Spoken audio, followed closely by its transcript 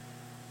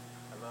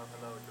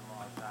Hello,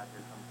 Jamal Shah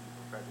here coming to you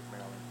from Frederick,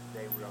 Maryland.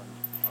 Today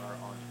are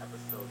on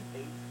episode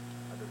 8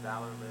 of the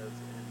Valor Lives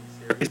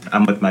interview series.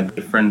 I'm with my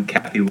good friend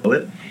Kathy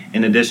Willett.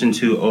 In addition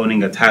to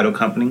owning a title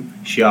company,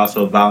 she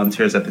also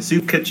volunteers at the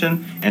Soup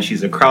Kitchen, and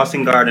she's a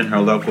crossing guard in her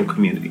local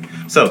community.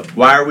 So,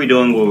 why are we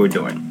doing what we're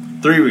doing?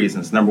 3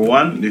 reasons. Number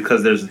 1,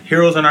 because there's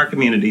heroes in our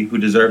community who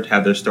deserve to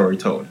have their story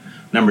told.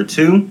 Number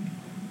 2,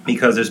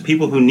 because there's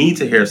people who need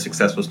to hear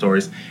successful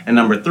stories. And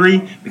number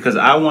 3, because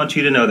I want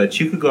you to know that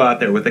you could go out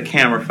there with a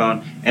camera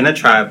phone and a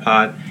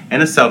tripod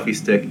and a selfie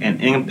stick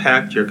and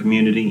impact your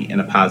community in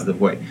a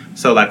positive way.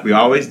 So like we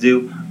always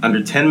do,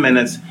 under 10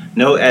 minutes,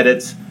 no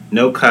edits,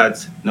 no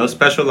cuts, no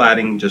special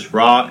lighting, just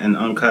raw and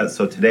uncut.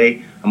 So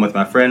today, I'm with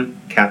my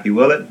friend, Kathy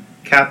Willett.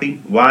 Kathy,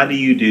 why do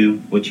you do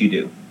what you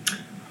do?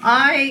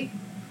 I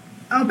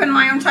opened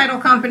my own title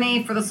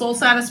company for the sole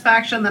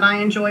satisfaction that I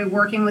enjoy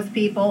working with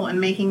people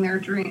and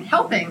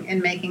helping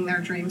in making their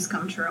dreams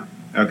come true.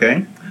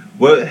 Okay.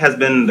 What has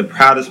been the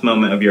proudest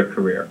moment of your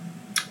career?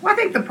 Well, I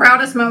think the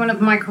proudest moment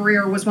of my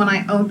career was when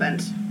I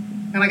opened,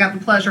 and I got the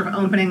pleasure of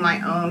opening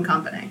my own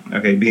company.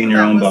 Okay, being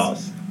your own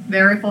boss.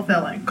 Very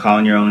fulfilling.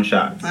 Calling your own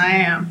shots. I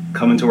am.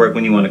 Coming to work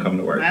when you want to come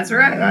to work. That's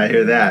right. I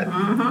hear that.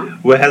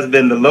 Mm-hmm. What has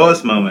been the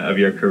lowest moment of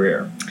your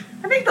career?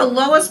 I think the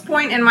lowest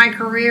point in my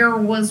career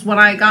was when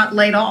I got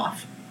laid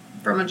off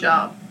from a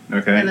job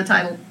in the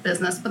title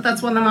business. But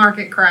that's when the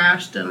market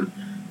crashed,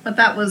 but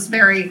that was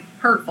very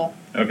hurtful.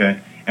 Okay.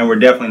 And we're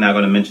definitely not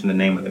going to mention the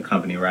name of the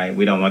company, right?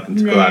 We don't want them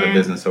to go out of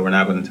business, so we're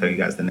not going to tell you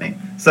guys the name.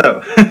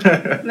 So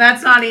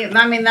that's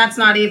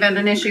not even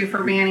an issue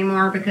for me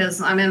anymore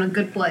because I'm in a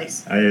good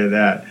place. I hear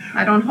that.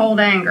 I don't hold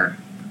anger.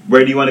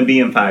 Where do you want to be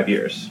in 5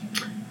 years?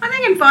 I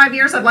think in 5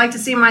 years I'd like to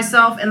see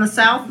myself in the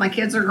South. My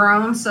kids are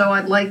grown, so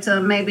I'd like to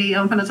maybe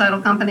open a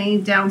title company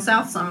down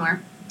south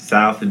somewhere.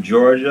 South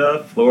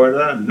Georgia,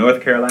 Florida,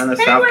 North Carolina,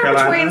 South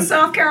Carolina? Between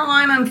South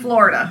Carolina and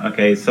Florida.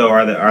 Okay, so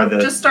are the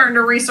just starting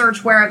to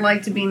research where I'd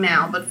like to be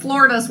now, but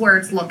Florida's where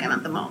it's looking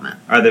at the moment.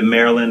 Are the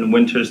Maryland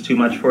winters too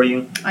much for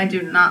you? I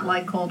do not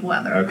like cold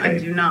weather. Okay. I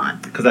do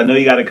not. Because I know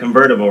you got a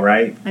convertible,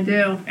 right? I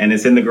do. And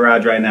it's in the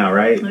garage right now,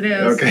 right? It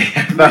is. Okay.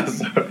 I thought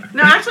so.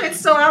 No, actually it's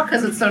still out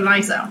because it's so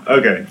nice out.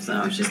 Okay.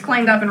 So she's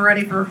cleaned up and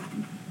ready for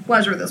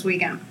pleasure this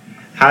weekend.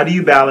 How do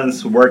you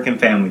balance work and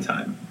family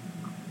time?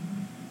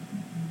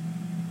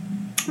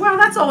 Well,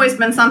 that's always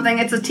been something.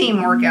 It's a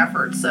teamwork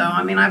effort. So,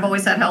 I've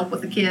always had help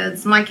with the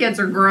kids. My kids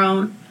are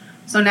grown,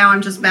 so now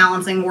I'm just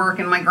balancing work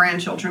and my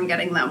grandchildren,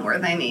 getting them where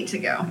they need to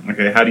go.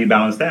 Okay, how do you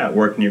balance that,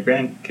 work and your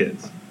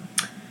grandkids?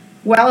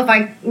 Well, if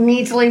I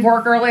need to leave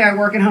work early, I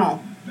work at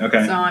home.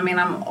 Okay. So,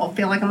 I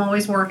feel like I'm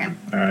always working.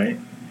 All right.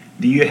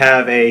 Do you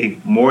have a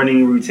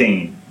morning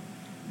routine?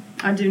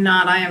 I do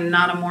not. I am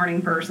not a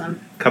morning person.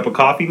 Cup of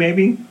coffee,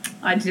 maybe?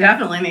 I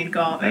definitely need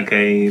coffee.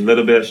 Okay, a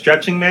little bit of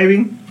stretching,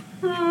 maybe?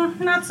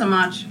 Not so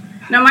much.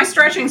 No, my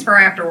stretching's for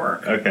after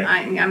work. Okay.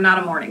 I'm not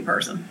a morning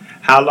person.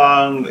 How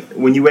long,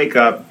 when you wake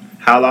up,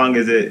 how long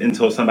is it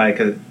until somebody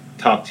could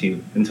talk to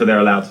you, until they're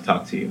allowed to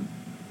talk to you?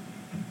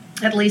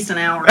 At least an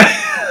hour.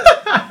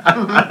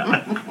 All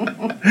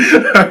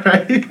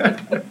right.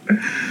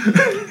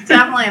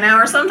 Definitely an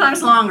hour,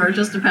 sometimes longer, it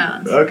just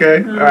depends.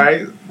 Okay, all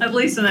right. At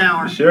least an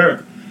hour. Sure.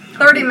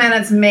 30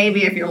 minutes,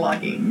 maybe, if you're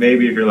lucky.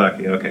 Maybe if you're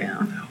lucky, okay.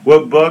 Yeah.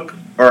 What book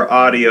or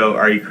audio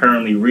are you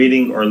currently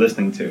reading or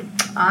listening to?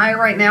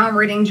 Right now, I'm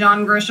reading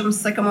John Grisham's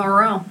Sycamore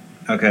Row.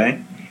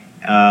 Okay.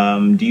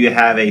 Do you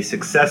have a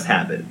success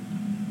habit?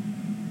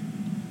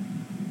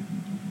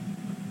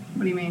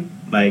 What do you mean?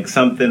 Like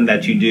something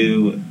that you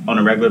do on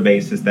a regular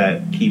basis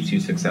that keeps you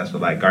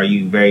successful. Like, are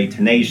you very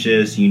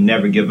tenacious? You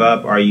never give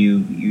up? Are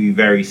you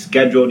very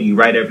scheduled? Do you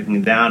write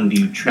everything down? Do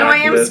you track? No, I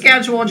am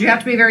scheduled. You have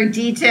to be very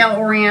detail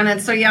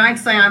oriented. So yeah, I'd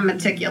say I'm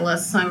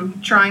meticulous.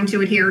 I'm trying to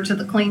adhere to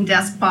the clean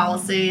desk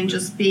policy and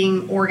just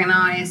being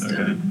organized,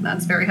 and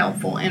that's very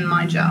helpful in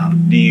my job.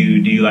 Do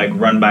you like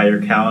run by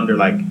your calendar,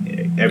 like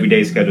every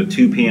day schedule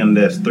 2 p.m.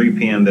 this, 3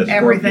 p.m. this?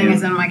 Everything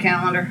is in my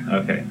calendar.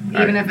 Okay.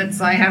 Even if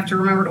it's I have to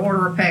remember to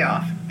order a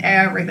payoff.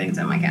 Everything's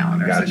in my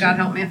calendar. Gotcha. So God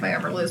help me if I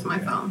ever lose my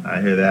phone.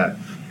 I hear that.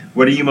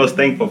 What are you most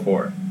thankful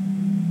for?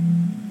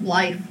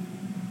 Life.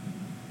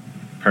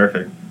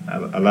 Perfect. I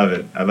love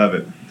it. I love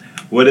it.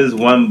 What is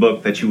one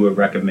book that you would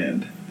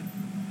recommend?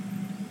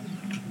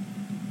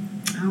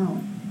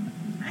 Oh,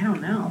 I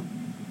don't know.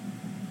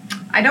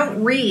 I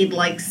don't read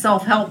like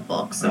self-help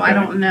books, so I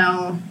don't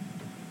know.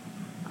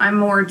 I'm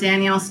more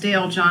Danielle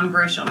Steele, John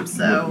Grisham.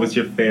 So what's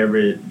your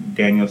favorite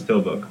Danielle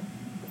Steele book?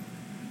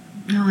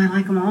 No, I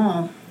like them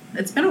all.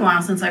 It's been a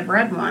while since I've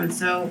read one,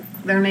 so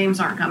their names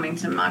aren't coming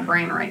to my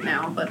brain right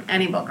now, but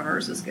any book of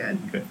hers is good.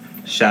 Okay.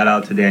 Shout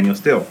out to Danielle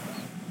Steele.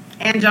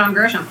 And John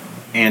Grisham.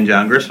 And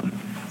John Grisham.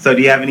 So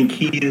do you have any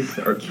key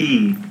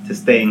to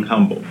staying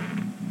humble?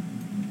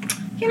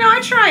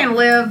 I try and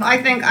live.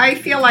 I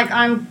feel like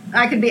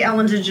I could be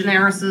Ellen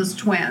DeGeneres'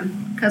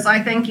 twin, because I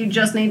think you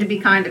just need to be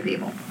kind to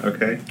people.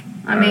 Okay.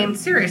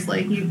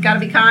 Seriously, you've got to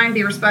be kind,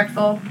 be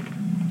respectful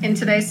in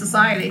today's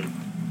society.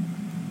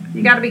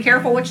 You got to be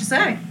careful what you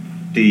say.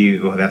 Do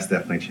you? Well, that's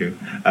definitely true.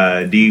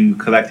 Do you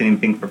collect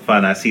anything for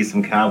fun? I see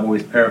some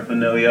Cowboys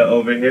paraphernalia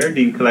over here.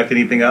 Do you collect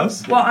anything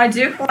else? Well, I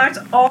do collect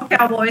all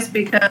Cowboys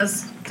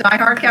because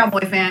diehard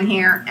Cowboy fan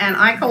here, and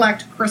I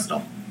collect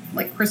crystal,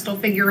 like crystal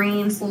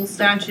figurines, little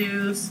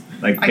statues.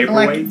 Like I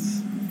collect- paperweights?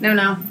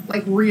 No,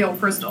 like real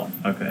crystal,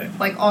 Okay.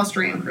 like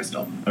Austrian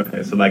crystal.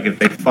 Okay. So like if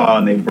they fall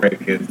and they break,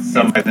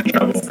 somebody's in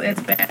trouble.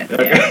 It's bad.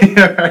 Yeah.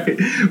 Okay. All right.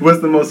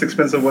 What's the most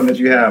expensive one that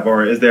you have,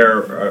 or is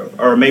there,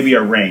 or maybe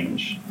a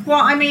range?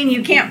 Well, I mean,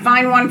 you can't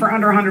find one for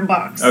under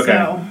 $100. Okay.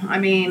 So, I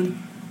mean,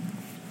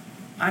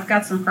 I've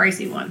got some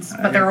pricey ones,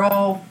 but they're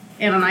all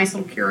in a nice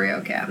little curio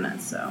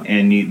cabinet. So.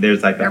 And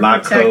there's like a They're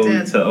lock code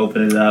protected. to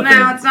open it up. No,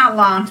 and it's not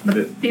locked, but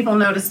the- people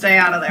know to stay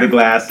out of the there.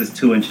 glass is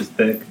 2 inches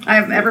thick.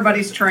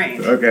 Everybody's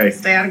trained. Okay.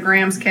 Stay out of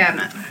Graham's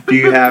cabinet. Do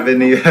you have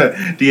any?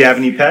 Do you have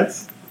any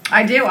pets?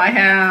 I do. I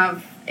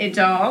have a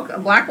dog, a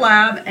black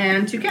lab,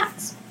 and 2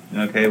 cats.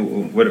 Okay.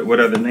 What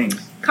are the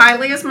names?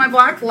 Kylie is my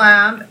black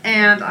lab,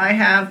 and I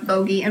have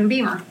Bogey and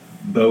Beamer.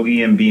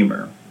 Bogey and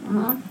Beamer.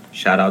 Uh-huh.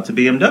 Shout out to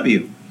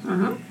BMW.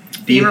 Uh-huh.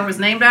 Do you- Beamer was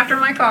named after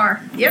my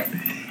car. Yep.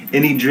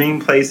 Any dream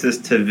places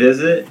to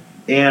visit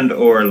and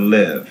or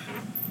live?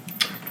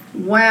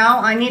 Well,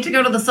 I need to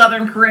go to the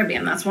Southern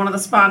Caribbean. That's one of the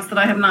spots that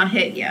I have not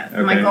hit yet.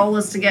 My Okay. goal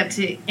is to get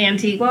to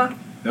Antigua.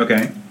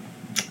 Okay.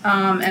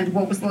 And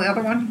what was the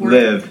other one?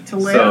 Live. To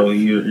live. So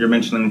you're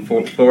mentioning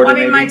Florida. Well, I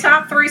mean, my maybe?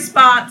 top 3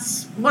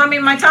 spots. Well, I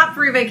mean, my top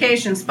 3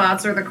 vacation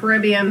spots are the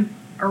Caribbean,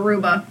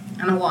 Aruba,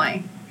 and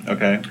Hawaii.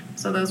 Okay.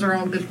 So those are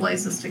all good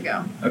places to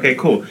go. Okay,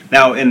 cool.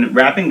 Now, in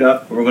wrapping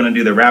up, we're going to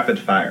do the rapid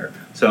fire.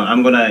 So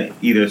I'm going to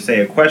either say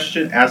a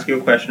question, ask you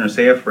a question, or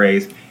say a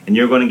phrase, and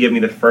you're going to give me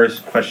the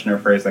first question or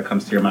phrase that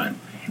comes to your mind.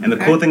 And the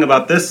Okay. cool thing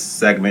about this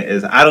segment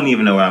is I don't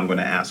even know what I'm going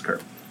to ask her.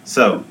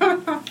 So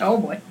Oh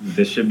boy.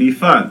 this should be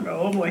fun.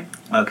 Oh boy.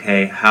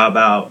 Okay, how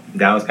about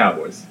Dallas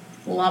Cowboys?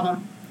 Love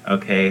them.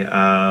 Okay,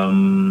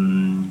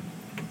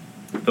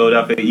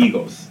 Philadelphia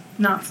Eagles.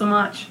 Not so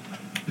much.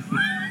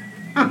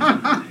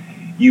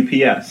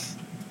 UPS.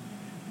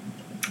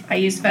 I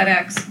use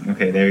FedEx.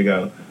 Okay, there you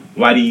go.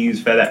 Why do you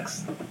use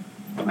FedEx?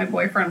 My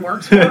boyfriend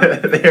works for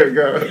it. There you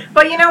go.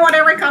 But you know what?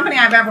 Every company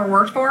I've ever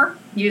worked for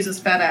uses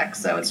FedEx,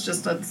 so it's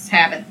just a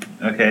habit.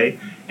 Okay,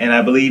 and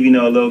I believe you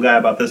know a little guy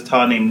about this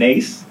tall named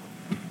Nace.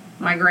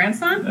 My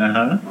grandson?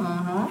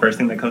 Uh-huh. First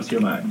thing that comes to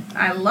your mind.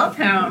 I love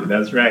him.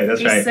 That's right, that's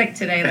He's right. sick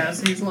today, though,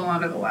 so he's a little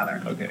under the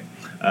weather. Okay.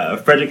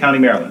 Frederick County,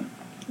 Maryland.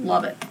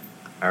 Love it.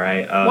 All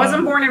right.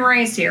 Wasn't born and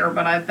raised here,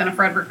 but I've been a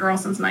Frederick girl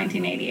since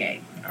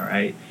 1988. All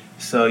right.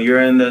 So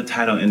you're in the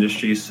title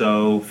industry,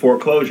 so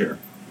foreclosure.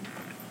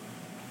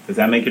 Does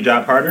that make your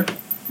job harder?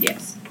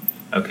 Yes.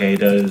 Okay.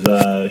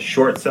 Does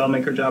short sale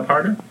make your job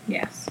harder?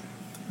 Yes.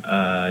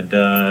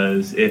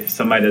 If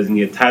somebody doesn't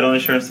get title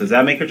insurance, does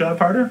that make your job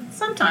harder?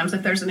 Sometimes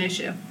if there's an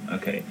issue.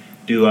 Okay.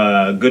 Do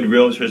good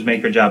realtors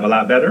make your job a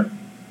lot better?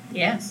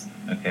 Yes,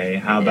 Okay.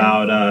 How They do.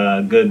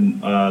 about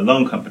good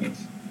loan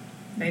companies?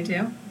 they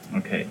do.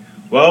 Okay.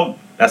 Well,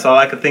 that's all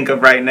I could think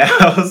of right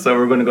now, so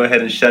we're going to go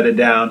ahead and shut it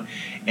down.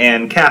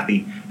 And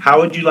Kathy, how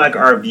would you like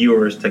our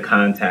viewers to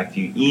contact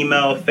you?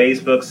 Email,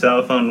 Facebook,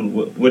 cell phone?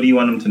 What do you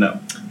want them to know?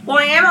 Well,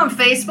 I am on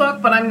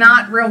Facebook, but I'm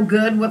not real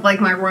good with like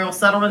my Royal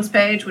Settlements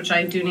page, which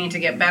I do need to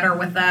get better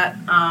with that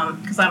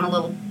because I'm a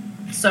little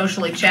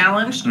socially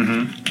challenged.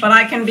 Mm-hmm. But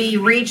I can be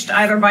reached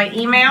either by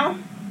email,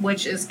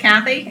 which is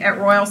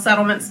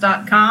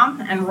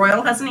Kathy@royalsettlements.com, and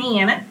Royal has an E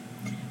in it.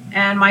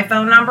 And my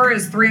phone number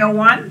is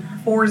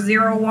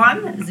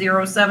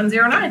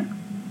 301-401-0709.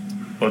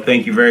 Well,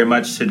 thank you very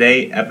much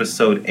today,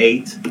 episode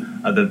 8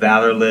 of the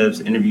Valor Lives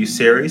interview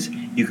series.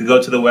 You can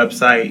go to the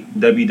website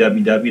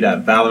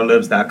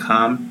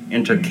www.valorlives.com,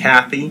 enter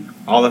Kathy.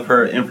 All of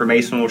her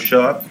information will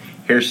show up.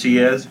 Here she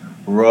is,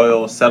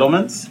 Royal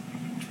Settlements.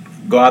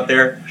 Go out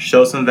there,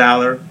 show some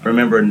valor.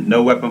 Remember,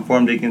 no weapon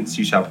formed against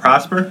you shall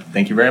prosper.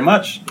 Thank you very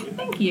much.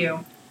 Thank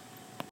you.